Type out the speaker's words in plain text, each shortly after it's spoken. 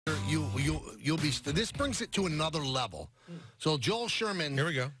You'll be. This brings it to another level. So Joel Sherman Here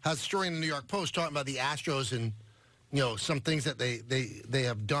we go. has a story in the New York Post talking about the Astros and some things that they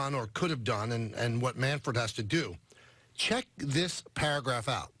have done or could have done and what Manfred has to do. Check this paragraph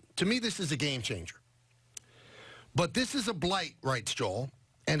out. To me, this is a game changer. But this is a blight, writes Joel,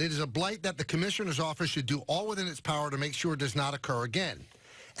 and it is a blight that the commissioner's office should do all within its power to make sure it does not occur again.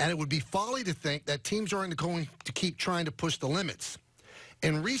 And it would be folly to think that teams aren't going to keep trying to push the limits.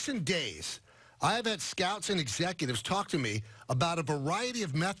 In recent days, I have had scouts and executives talk to me about a variety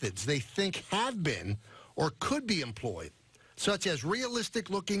of methods they think have been or could be employed, such as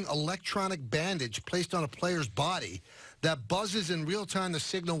realistic-looking electronic bandage placed on a player's body that buzzes in real time to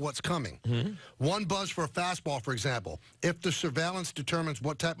signal what's coming. Mm-hmm. One buzz for a fastball, for example, if the surveillance determines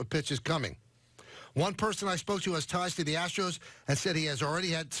what type of pitch is coming. One person I spoke to has ties to the Astros and said he has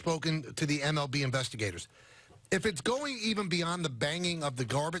already spoken to the MLB investigators. If it's going even beyond the banging of the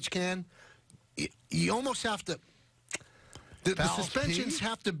garbage can, you almost have to... The suspensions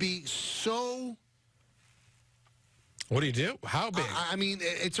have to be so... What do you do? How big? I mean,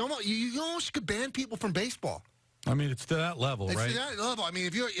 it's almost... You almost could ban people from baseball. I mean, it's to that level, right? It's to that level. I mean,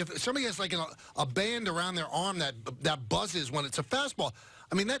 if somebody has like a band around their arm that buzzes when it's a fastball,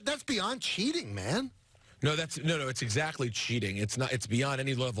 I mean, that's beyond cheating, man. No, it's exactly cheating. It's not. It's beyond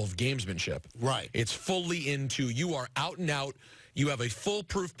any level of gamesmanship. Right. It's fully into you are out and out. You have a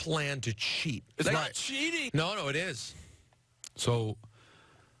foolproof plan to cheat. It's not cheating. No, it is. So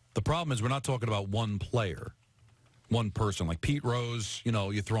the problem is we're not talking about one player, one person. Like Pete Rose,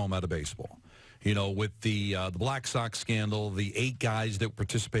 you throw him out of baseball. With the Black Sox scandal, the 8 guys that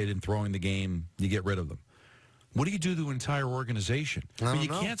participated in throwing the game, you get rid of them. What do you do to an entire organization? I mean, you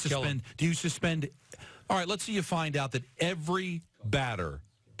can't suspend. Do you suspend? All right, let's say you find out that every batter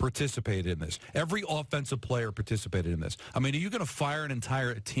participated in this. Every offensive player participated in this. I mean, are you going to fire an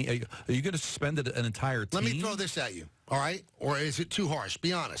entire team? Are you going to suspend an entire team? Let me throw this at you, all right? Or is it too harsh?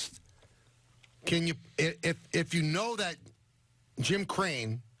 Be honest. Can you, if you know that Jim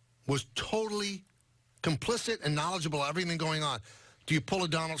Crane was totally complicit and knowledgeable of everything going on, do you pull a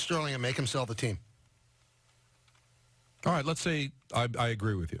Donald Sterling and make him sell the team? All right, let's say I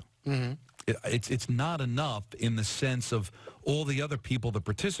agree with you. Mm-hmm. It's not enough in the sense of all the other people that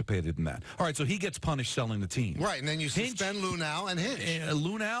participated in that. All right, so he gets punished selling the team. Right, and then you suspend Lunau and Hinch.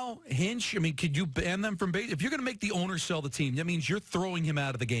 Lunau, Hinch, I mean, could you ban them from base? If you're going to make the owner sell the team, that means you're throwing him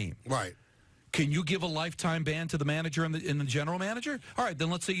out of the game. Right. Can you give a lifetime ban to the manager and the general manager? All right, then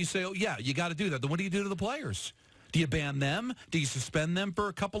let's say you say, oh, yeah, you got to do that. Then what do you do to the players? Do you ban them? Do you suspend them for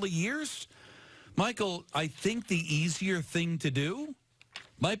a couple of years? Michael, I think the easier thing to do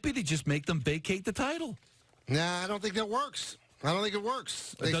might be to just make them vacate the title. Nah, I don't think that works. I don't think it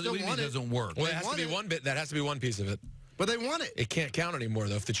works. It doesn't work. Well, it has to be one bit. That has to be one piece of it. But they won it. It can't count anymore,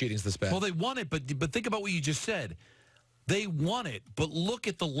 though, if the cheating's this bad. Well, they won it, but think about what you just said. They won it, but look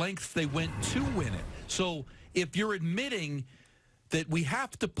at the lengths they went to win it. So if you're admitting that we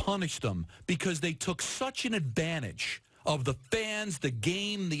have to punish them because they took such an advantage of the fans, the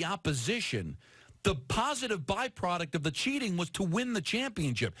game, the opposition, the positive byproduct of the cheating was to win the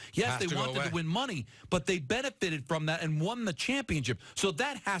championship. Yes, they wanted to win money, but they benefited from that and won the championship. So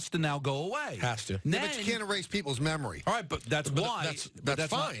that has to now go away. Has to. Yeah, but you can't erase people's memory. All right, but that's why. That's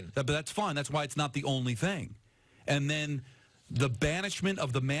fine. But that's fine. That's why it's not the only thing. And then the banishment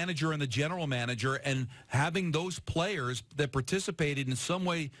of the manager and the general manager and having those players that participated in some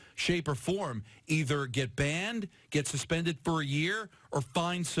way, shape, or form either get banned, get suspended for a year, or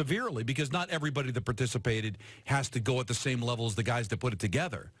fined severely, because not everybody that participated has to go at the same level as the guys that put it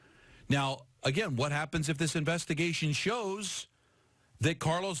together. Now, again, what happens if this investigation shows that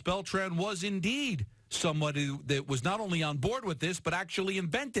Carlos Beltran was indeed somebody that was not only on board with this, but actually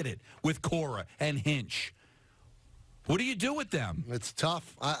invented it with Cora and Hinch? What do you do with them? It's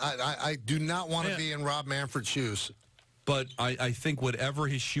tough. I do not want to be in Rob Manfred's shoes. But I think whatever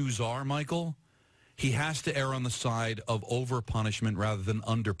his shoes are, Michael, he has to err on the side of over-punishment rather than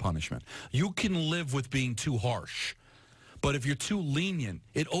under-punishment. You can live with being too harsh. But if you're too lenient,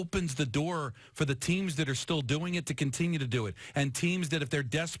 it opens the door for the teams that are still doing it to continue to do it. And teams that, if they're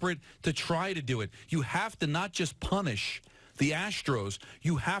desperate, to try to do it. You have to not just punish the Astros,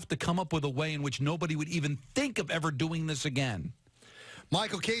 you have to come up with a way in which nobody would even think of ever doing this again.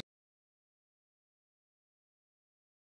 Michael Casey.